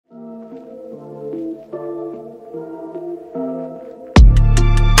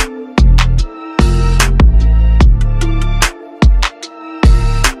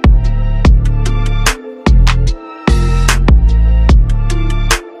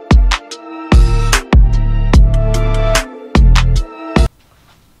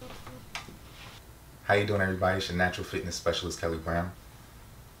How you doing, everybody? It's your natural fitness specialist, Kelly Brown.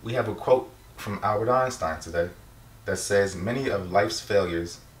 We have a quote from Albert Einstein today that says, "Many of life's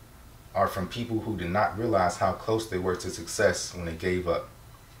failures are from people who did not realize how close they were to success when they gave up."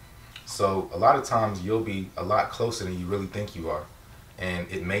 So a lot of times you'll be a lot closer than you really think you are. And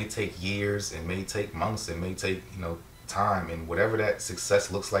it may take years, it may take months, it may take, time, and whatever that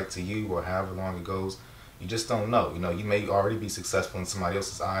success looks like to you or however long it goes, you just don't know. You may already be successful in somebody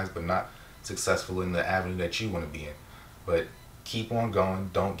else's eyes, but not successful in the avenue that you want to be in. But keep on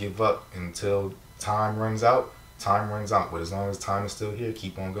going, don't give up until time runs out. Time runs out, but as long as time is still here,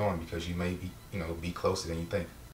 keep on going because you may be, be closer than you think.